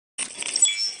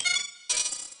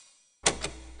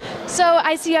So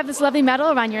I see you have this lovely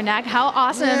medal around your neck. How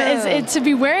awesome is it to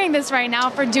be wearing this right now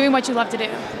for doing what you love to do?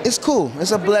 It's cool.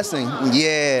 It's a blessing. Cool, huh?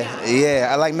 Yeah.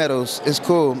 I like medals. It's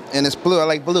cool. And it's blue. I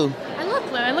like blue. I love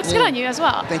blue. It looks good on you as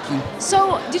well. Thank you.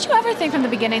 So did you ever think from the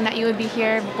beginning that you would be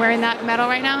here wearing that medal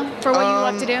right now for what you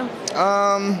love to do?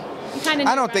 You kind of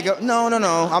I don't think, no.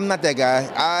 I'm not that guy.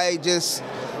 I just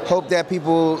hope that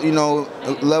people, you know,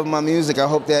 love my music. I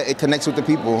hope that it connects with the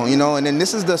people, you know, and then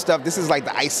this is the stuff, this is like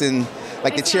the icing,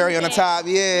 like the cherry on the top,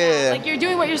 Like you're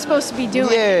doing what you're supposed to be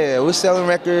doing. Yeah, we're selling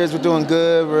records, we're doing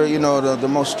good, we're, you know, the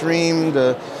most streamed,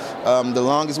 the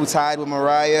longest we tied with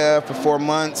Mariah for 4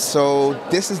 months, so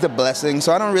this is the blessing.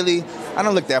 So I don't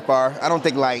look that far. I don't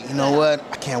think like, you know what,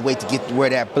 I can't wait to get to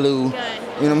wear that blue. Good.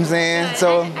 You know what I'm saying? Good.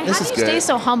 So and this how is do good. you stay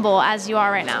so humble as you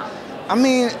are right now? I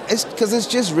mean, it's because it's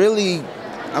just really,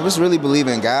 I just really believe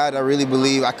in God. I really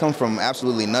believe, I come from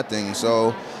absolutely nothing.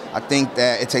 So I think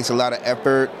that it takes a lot of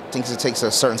effort. I think it takes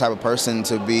a certain type of person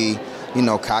to be, you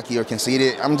know, cocky or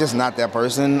conceited. I'm just not that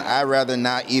person. I'd rather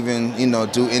not even, you know,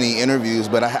 do any interviews,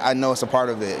 but I know it's a part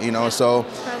of it, you know, so.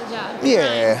 It's part of the job.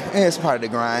 Yeah, it's part of the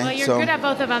grind. Well, you're good at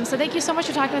both of them, so thank you so much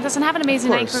for talking with us, and have an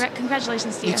amazing night.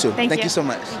 Congratulations to you. You too. Thank you you so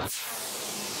much.